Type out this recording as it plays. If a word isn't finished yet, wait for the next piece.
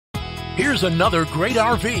Here's another great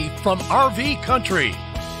RV from RV Country.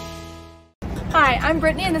 Hi, I'm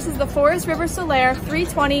Brittany and this is the Forest River SolAire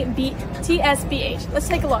 320TSBH. Let's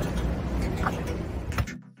take a look.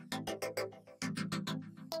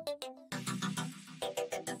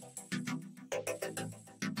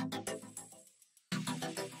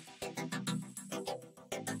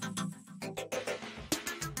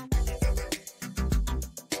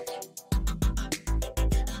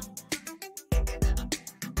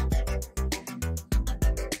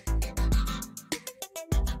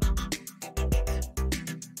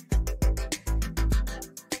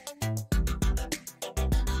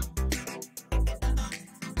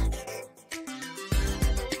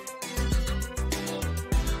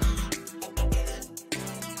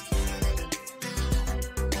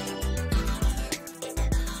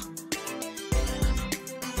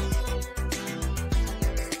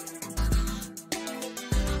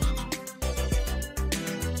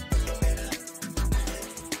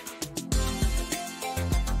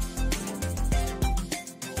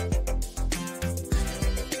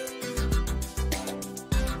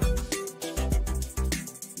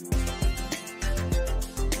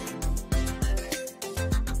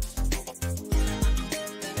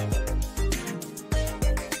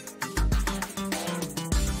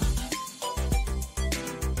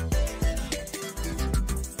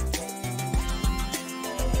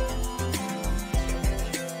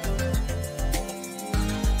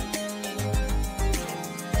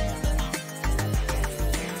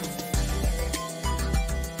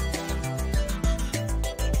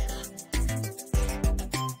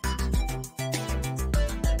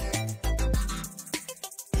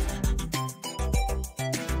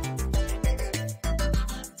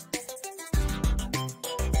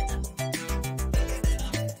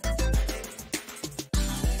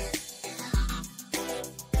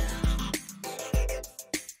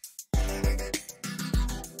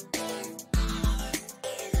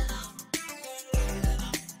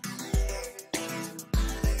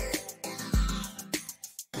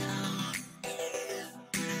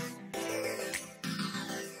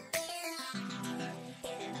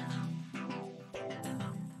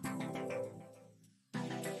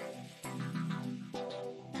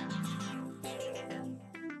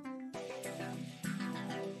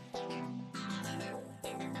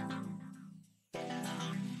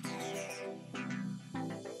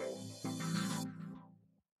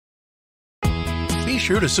 Be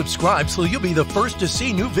sure to subscribe so you'll be the first to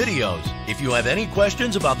see new videos. If you have any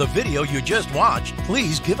questions about the video you just watched,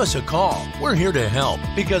 please give us a call. We're here to help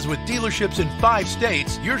because with dealerships in 5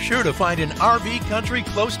 states, you're sure to find an RV Country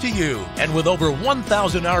close to you. And with over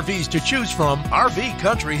 1,000 RVs to choose from, RV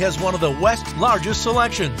Country has one of the West's largest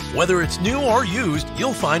selections. Whether it's new or used,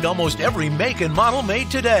 you'll find almost every make and model made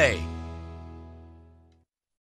today.